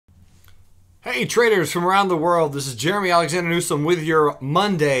Hey traders from around the world, this is Jeremy Alexander Newsom with your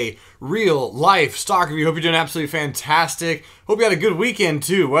Monday real life stock review. Hope you're doing absolutely fantastic. Hope you had a good weekend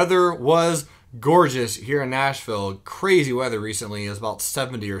too. Weather was gorgeous here in Nashville. Crazy weather recently. It was about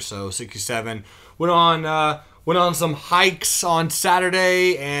 70 or so, 67. Went on some hikes on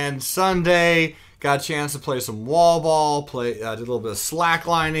Saturday and Sunday. Got a chance to play some wall ball, did a little bit of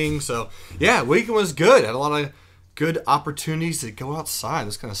slacklining. So yeah, weekend was good. Had a lot of good opportunities to go outside.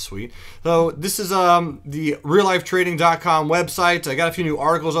 That's kind of sweet. So this is the reallifetrading.com website. I got a few new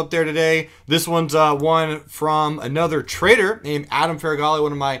articles up there today. This one's one from another trader named Adam Faragali,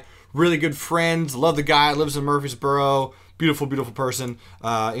 one of my really good friends. Love the guy. Lives in Murfreesboro. Beautiful, beautiful person.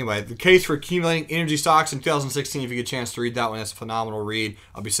 Anyway, the case for accumulating energy stocks in 2016. If you get a chance to read that one, that's a phenomenal read.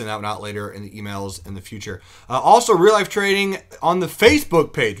 I'll be sending that one out later in the emails in the future. Also, Real Life Trading on the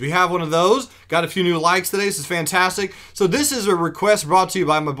Facebook page. We have one of those. Got a few new likes today. This is fantastic. So this is a request brought to you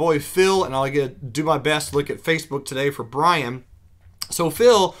by my boy Phil, and I'll do my best to look at Facebook today for Brian. So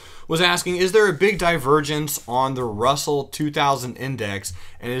Phil was asking, is there a big divergence on the Russell 2000 index,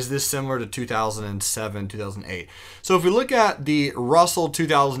 and is this similar to 2007, 2008? So if we look at the Russell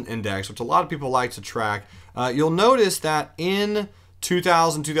 2000 index, which a lot of people like to track, you'll notice that in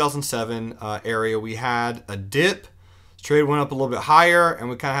 2000, 2007 area, we had a dip. Trade went up a little bit higher, and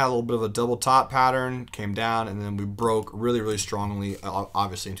we kind of had a little bit of a double top pattern, came down, and then we broke really, really strongly,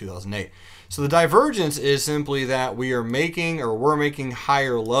 obviously in 2008. So the divergence is simply that we're making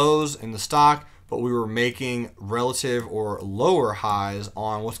higher lows in the stock, but we were making relative or lower highs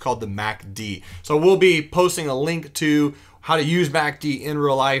on what's called the MACD. So we'll be posting a link to how to use MACD in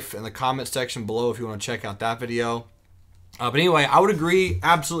real life in the comment section below if you want to check out that video. But anyway, I would agree,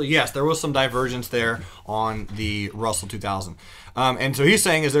 absolutely, yes, there was some divergence there on the Russell 2000. And so he's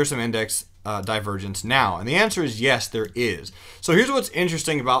saying, is there some index divergence now? And the answer is yes, there is. So here's what's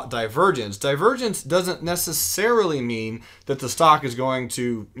interesting about divergence. Divergence doesn't necessarily mean that the stock is going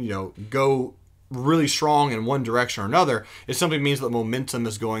to, go really strong in one direction or another. It simply means that momentum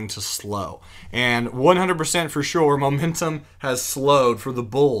is going to slow. And 100% for sure, momentum has slowed for the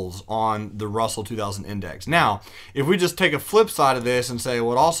bulls on the Russell 2000 index. Now, if we just take a flip side of this and say,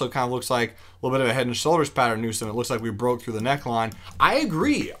 well, it also kind of looks like a little bit of a head and shoulders pattern, Newsom, it looks like we broke through the neckline. I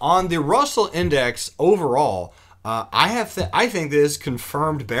agree. On the Russell index overall, I think this is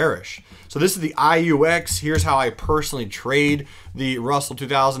confirmed bearish. So this is the IUX. Here's how I personally trade the Russell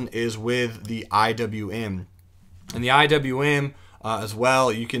 2000 is with the IWM. And the IWM as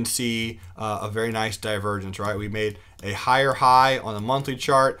well, you can see a very nice divergence, right? We made a higher high on the monthly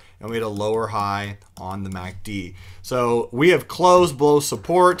chart and we made a lower high on the MACD. So we have closed below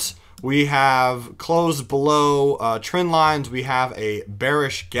supports. We have closed below trend lines. We have a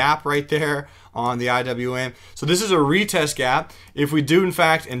bearish gap right there on the IWM. So this is a retest gap. If we do in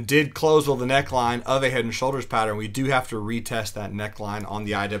fact and did close below the neckline of a head and shoulders pattern, we do have to retest that neckline on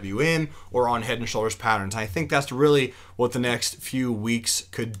the IWM or on head and shoulders patterns. I think that's really what the next few weeks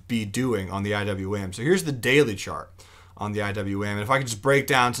could be doing on the IWM. So here's the daily chart on the IWM. And if I could just break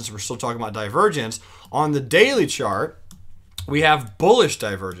down, since we're still talking about divergence, on the daily chart, we have bullish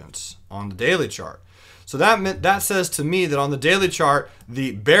divergence on the daily chart. So that says to me that on the daily chart,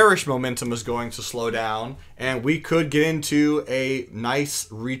 the bearish momentum is going to slow down, and we could get into a nice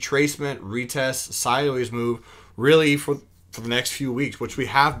retracement, retest, sideways move, really for the next few weeks, which we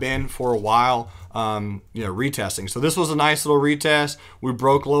have been for a while, retesting. So this was a nice little retest. We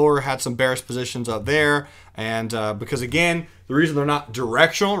broke lower, had some bearish positions up there, and because again, the reason they're not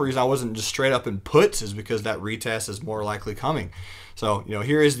directional, the reason I wasn't just straight up in puts is because that retest is more likely coming. So,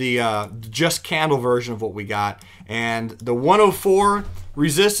 here is the just candle version of what we got. And the 104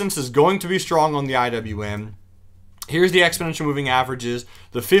 resistance is going to be strong on the IWM. Here's the exponential moving averages.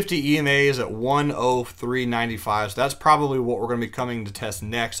 The 50 EMA is at 103.95. So that's probably what we're going to be coming to test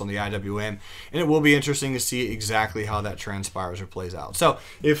next on the IWM. And it will be interesting to see exactly how that transpires or plays out. So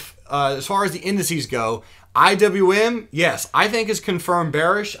if as far as the indices go, IWM, yes, I think is confirmed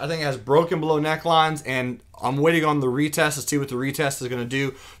bearish. I think it has broken below necklines, and I'm waiting on the retest to see what the retest is going to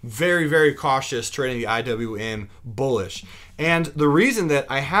do. Very, very cautious trading the IWM bullish. And the reason that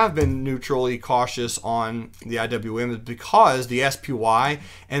I have been neutrally cautious on the IWM is because the SPY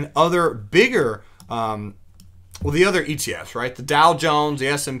and other bigger, the other ETFs, right? The Dow Jones, the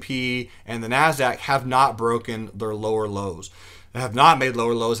S&P, and the NASDAQ have not broken their lower lows. They have not made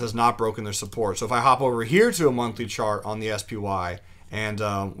lower lows, has not broken their support. So if I hop over here to a monthly chart on the SPY and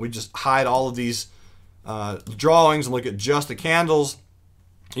we just hide all of these drawings and look at just the candles,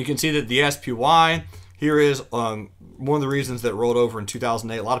 you can see that the SPY here is one of the reasons that it rolled over in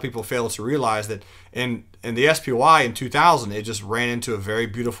 2008. A lot of people fail to realize that in the SPY in 2000, it just ran into a very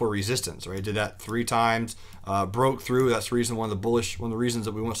beautiful resistance, right? It did that 3 times, broke through. That's the reason, one of the reasons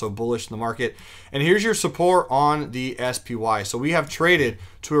that we went so bullish in the market. And here's your support on the SPY. So we have traded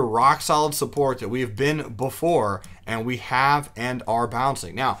to a rock solid support that we have been before, and we have and are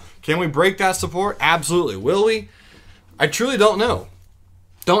bouncing. Now, can we break that support? Absolutely. Will we? I truly don't know.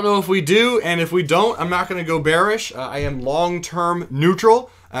 Don't know if we do, and if we don't, I'm not going to go bearish. I am long-term neutral,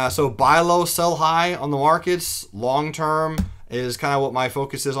 so buy low, sell high on the markets. Long-term is kind of what my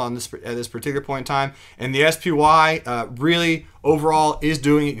focus is on at this particular point in time. And the SPY really overall is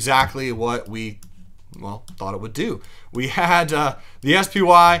doing exactly what we thought it would do. We had the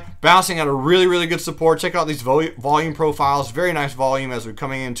SPY bouncing at a really good support. Check out these volume profiles. Very nice volume as we're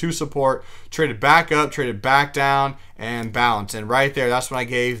coming into support. Traded back up, traded back down, and bounced. And right there, that's when I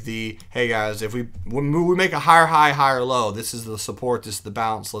gave the, hey guys, when we make a higher high, higher low, this is the support, this is the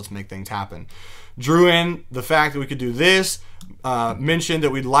bounce, let's make things happen. Drew in the fact that we could do this, mentioned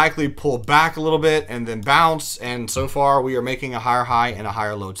that we'd likely pull back a little bit and then bounce, and so far we are making a higher high and a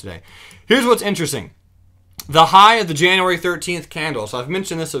higher low today. Here's what's interesting. The high of the January 13th candle, so I've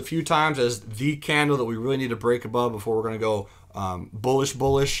mentioned this a few times as the candle that we really need to break above before we're going to go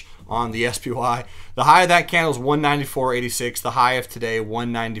bullish on the SPY. The high of that candle is 194.86. The high of today,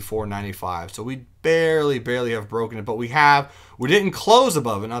 194.95. So we barely have broken it, but we didn't close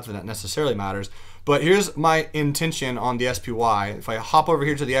above it. Not that that necessarily matters. But here's my intention on the SPY. If I hop over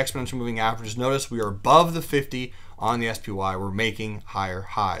here to the exponential moving averages, notice we are above the 50 on the SPY. We're making higher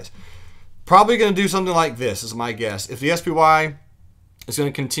highs. Probably going to do something like this is my guess. If the SPY is going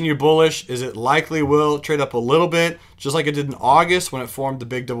to continue bullish, is it likely will trade up a little bit, just like it did in August when it formed the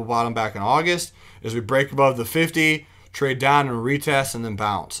big double bottom back in August. As we break above the 50, trade down and retest, and then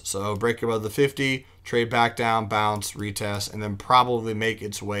bounce. So break above the 50, trade back down, bounce, retest, and then probably make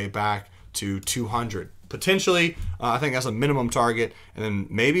its way back to 200. Potentially, I think that's a minimum target, and then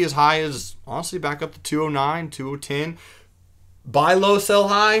maybe as high as, honestly, back up to 209, 210. Buy low, sell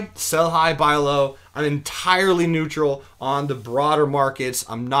high, buy low. I'm entirely neutral on the broader markets.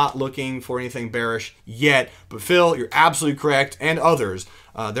 I'm not looking for anything bearish yet. But Phil, you're absolutely correct, and others.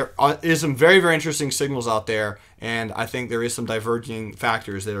 There is some very interesting signals out there, and I think there is some diverging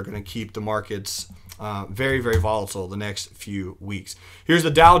factors that are going to keep the markets very volatile the next few weeks. Here's the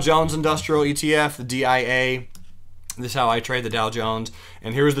Dow Jones Industrial ETF, the DIA. This is how I trade the Dow Jones.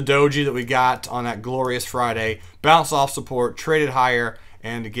 And here's the doji that we got on that glorious Friday. Bounced off support, traded higher,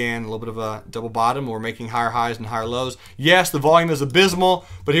 and again, a little bit of a double bottom. We're making higher highs and higher lows. Yes, the volume is abysmal,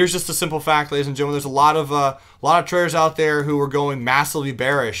 but here's just a simple fact, ladies and gentlemen. There's a lot of traders out there who are going massively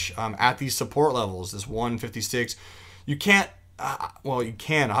bearish at these support levels, this 156. You can't, well, you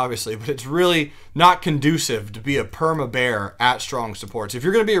can, obviously, but it's really not conducive to be a perma bear at strong supports. If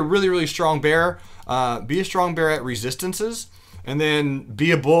you're going to be a really strong bear, be a strong bear at resistances, and then be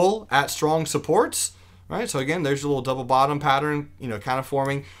a bull at strong supports, right? So again, there's a little double bottom pattern, kind of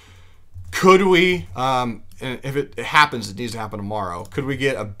forming. Could we, and if it happens, it needs to happen tomorrow, could we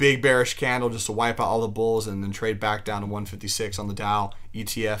get a big bearish candle just to wipe out all the bulls and then trade back down to 156 on the Dow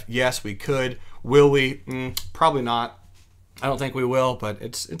ETF? Yes, we could. Will we? Probably not. I don't think we will, but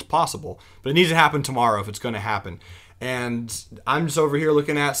it's possible. But it needs to happen tomorrow if it's going to happen. And I'm just over here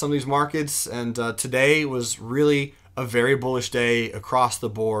looking at some of these markets, and today was really a very bullish day across the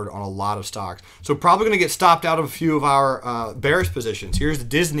board on a lot of stocks. So probably going to get stopped out of a few of our bearish positions. Here's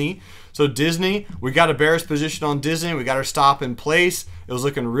Disney. So Disney, we got a bearish position on Disney. We got our stop in place. It was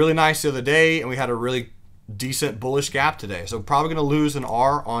looking really nice the other day, and we had a really decent bullish gap today. So probably going to lose an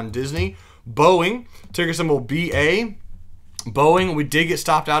R on Disney. Boeing, ticker symbol BA. Boeing, we did get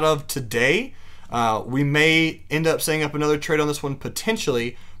stopped out of today. We may end up setting up another trade on this one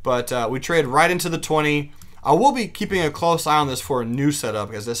potentially, but we trade right into the 20. I will be keeping a close eye on this for a new setup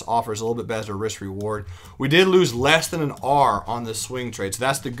because this offers a little bit better risk reward. We did lose less than an R on this swing trade, so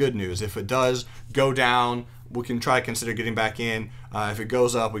that's the good news. If it does go down, we can try to consider getting back in. If it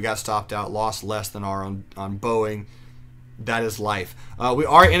goes up, we got stopped out, lost less than R on Boeing. That is life. We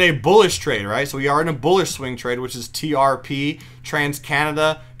are in a bullish trade, right? So we are in a bullish swing trade, which is TRP.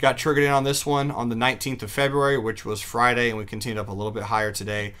 Trans-Canada got triggered in on this one on the 19th of February, which was Friday, and we continued up a little bit higher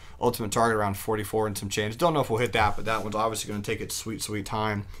today. Ultimate target around 44 and some change. Don't know if we'll hit that, but that one's obviously going to take its sweet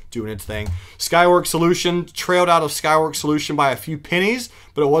time doing its thing. Skyworks Solution trailed out of Skyworks Solution by a few pennies,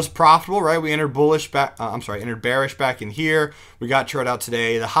 but it was profitable, right? We entered entered bearish back in here. We got trailed out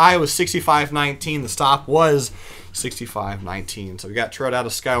today. The high was 65.19. The stop was 65.19. So we got trailed out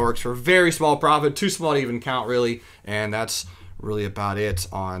of Skyworks for a very small profit, too small to even count really, and that's really about it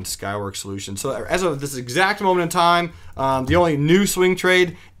on Skyworks Solutions. So as of this exact moment in time, the only new swing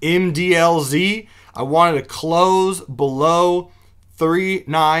trade, MDLZ, I wanted to close below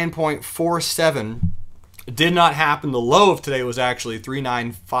 39.47. It did not happen. The low of today was actually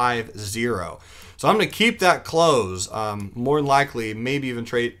 3950. So I'm going to keep that close. More than likely, maybe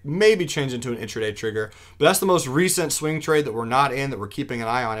change into an intraday trigger. But that's the most recent swing trade that we're not in, that we're keeping an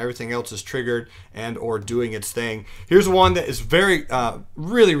eye on. Everything else is triggered and or doing its thing. Here's one that is very,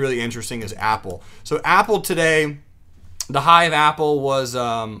 really interesting is Apple. So Apple today, the high of Apple was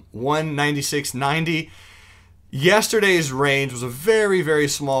 196.90. Yesterday's range was a very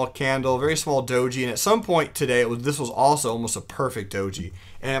small candle, very small doji, and at some point today, this was also almost a perfect doji.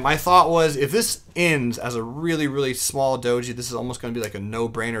 And my thought was, if this ends as a really small doji, this is almost going to be like a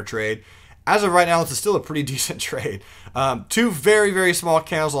no-brainer trade. As of right now, it's still a pretty decent trade. Two very small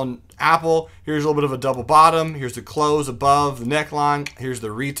candles on Apple. Here's a little bit of a double bottom. Here's the close above the neckline. Here's the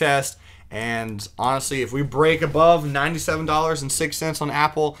retest. And honestly, if we break above $97.06 on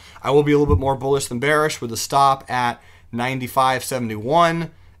Apple, I will be a little bit more bullish than bearish with a stop at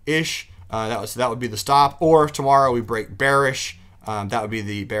 95.71-ish. That would be the stop. Or if tomorrow we break bearish, that would be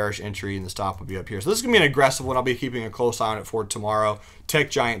the bearish entry, and the stop would be up here. So this is going to be an aggressive one. I'll be keeping a close eye on it for tomorrow.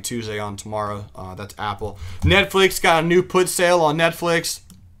 Tech Giant Tuesday on tomorrow. That's Apple. Netflix got a new put sale on Netflix.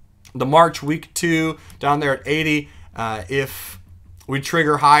 The March week 2 down there at 80. If we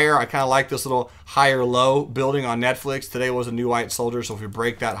trigger higher, I kind of like this little higher low building on Netflix. Today was a new white soldier, so if we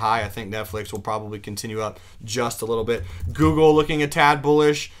break that high, I think Netflix will probably continue up just a little bit. Google looking a tad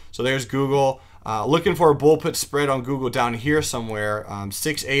bullish. So there's Google. Looking for a bull put spread on Google down here somewhere.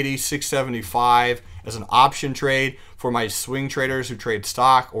 680, 675 as an option trade for my swing traders who trade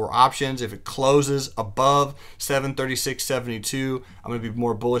stock or options. If it closes above 736.72, I'm going to be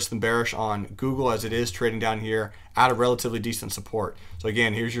more bullish than bearish on Google, as it is trading down here at a relatively decent support. So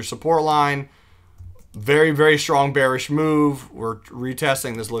again, here's your support line. Very strong bearish move. We're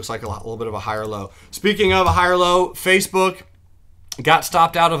retesting. This looks like a little bit of a higher low. Speaking of a higher low, Facebook got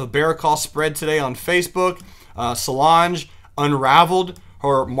stopped out of a bear call spread today on Facebook. Solange unraveled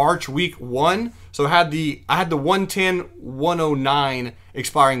her March week 1. So I had the 110.109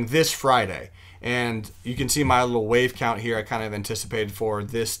 expiring this Friday. And you can see my little wave count here. I kind of anticipated for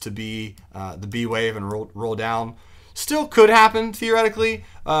this to be the B wave and roll down. Still could happen theoretically,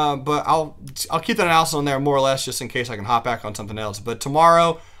 but I'll keep that analysis on there more or less just in case I can hop back on something else. But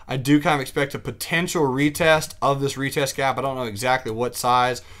tomorrow, I do kind of expect a potential retest of this retest gap. I don't know exactly what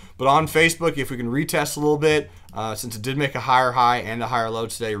size, but on Facebook, if we can retest a little bit, since it did make a higher high and a higher low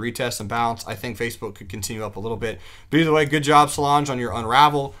today, retest and bounce, I think Facebook could continue up a little bit. But either way, good job, Solange, on your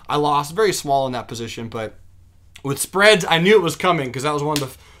unravel. I lost very small in that position, but with spreads, I knew it was coming because that was one of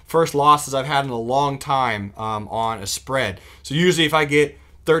the first losses I've had in a long time on a spread. So usually if I get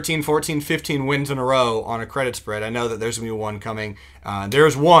 13, 14, 15 wins in a row on a credit spread, I know that there's going to be one coming.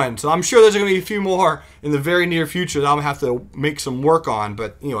 There's one. So I'm sure there's going to be a few more in the very near future that I'm going to have to make some work on.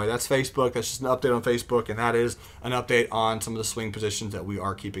 But anyway, that's Facebook. That's just an update on Facebook, and that is an update on some of the swing positions that we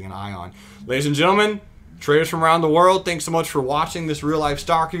are keeping an eye on. Ladies and gentlemen, traders from around the world, thanks so much for watching this real-life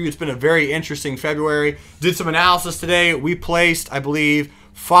stock review. It's been a very interesting February. Did some analysis today. We placed, I believe,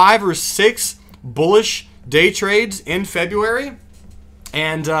 5 or 6 bullish day trades in February.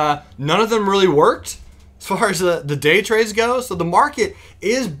 And none of them really worked as far as the day trades go. So the market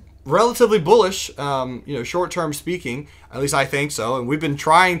is relatively bullish, short-term speaking. At least I think so. And we've been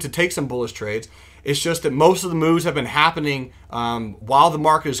trying to take some bullish trades. It's just that most of the moves have been happening while the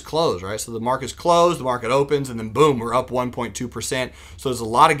market is closed, right? So the market's closed, the market opens, and then boom, we're up 1.2%. So there's a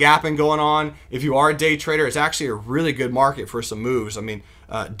lot of gapping going on. If you are a day trader, it's actually a really good market for some moves. I mean,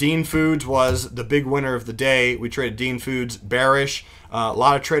 Dean Foods was the big winner of the day. We traded Dean Foods bearish. A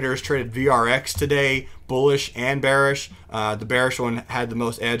lot of traders traded VRX today, bullish and bearish. The bearish one had the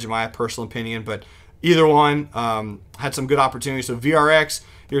most edge in my personal opinion, but either one had some good opportunities. So VRX,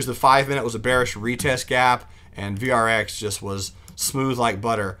 here's the 5-minute, was a bearish retest gap, and VRX just was smooth like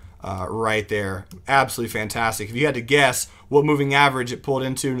butter right there. Absolutely fantastic. If you had to guess what moving average it pulled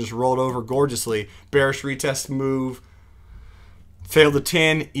into and just rolled over gorgeously, bearish retest move, failed the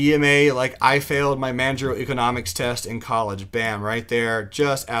 10 EMA like I failed my managerial economics test in college. Bam, right there.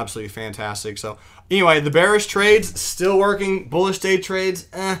 Just absolutely fantastic. So anyway, the bearish trades still working. Bullish day trades,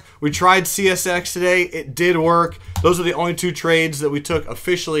 we tried CSX today. It did work. Those are the only 2 trades that we took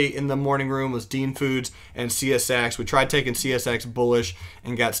officially in the morning room, was Dean Foods and CSX. We tried taking CSX bullish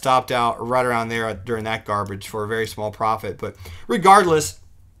and got stopped out right around there during that garbage for a very small profit. But regardless,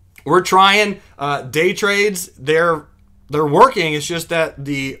 we're trying day trades. They're working. It's just that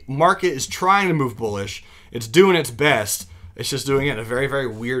the market is trying to move bullish. It's doing its best. It's just doing it in a very, very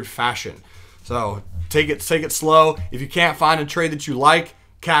weird fashion. So take it slow. If you can't find a trade that you like,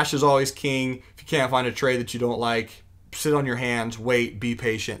 cash is always king. If you can't find a trade that you don't like, sit on your hands, wait, be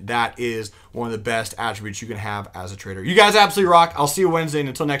patient. That is one of the best attributes you can have as a trader. You guys absolutely rock. I'll see you Wednesday. And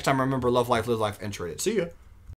until next time, remember, love life, live life, and trade it. See ya.